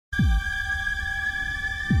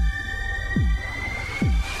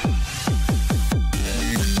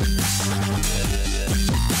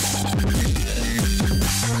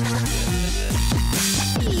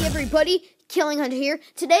everybody, Killing Hunter here.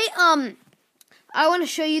 Today, I want to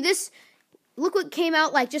show you this. Look what came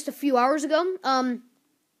out like just a few hours ago.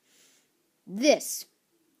 This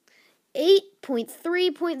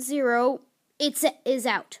 8.3.0 is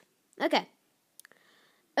out. Okay.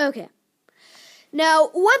 Now,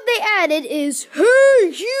 what they added is, hey,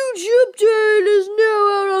 huge update is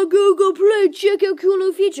now out on Google Play. Check out cool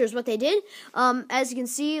new features. What they did, as you can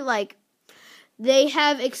see, like, they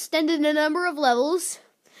have extended a number of levels,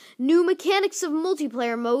 new mechanics of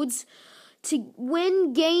multiplayer modes to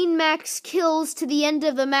win, gain max kills to the end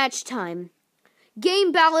of the match time.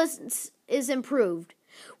 Game balance is improved.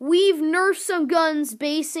 We've nerfed some guns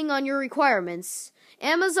basing on your requirements.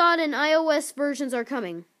 Amazon and iOS versions are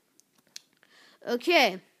coming.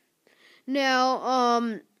 Okay. Now,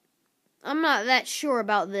 I'm not that sure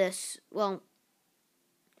about this. Well,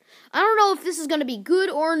 I don't know if this is going to be good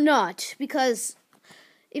or not, because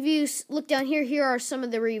if you look down here, here are some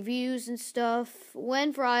of the reviews and stuff.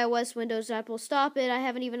 When for iOS, Windows, Apple, stop it. I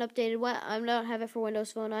haven't even updated what I don't have it for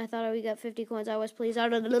Windows Phone. I thought we got 50 coins. iOS, please. That's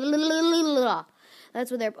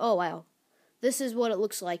what they're. Oh wow, this is what it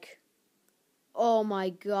looks like. Oh my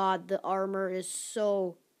God, the armor is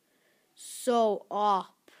so off.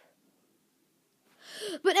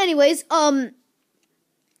 But anyways,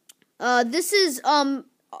 this is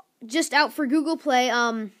just out for Google Play.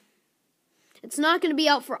 It's not going to be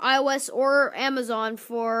out for iOS or Amazon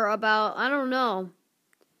for about, I don't know,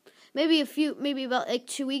 maybe about like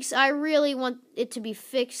 2 weeks. I really want it to be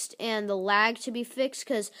fixed and the lag to be fixed,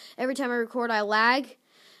 because every time I record, I lag.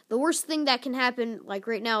 The worst thing that can happen, like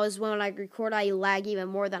right now, is when I record, I lag even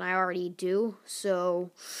more than I already do.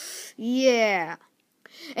 So, yeah.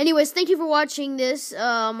 Anyways, thank you for watching this.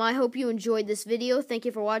 I hope you enjoyed this video. Thank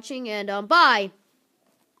you for watching, and bye!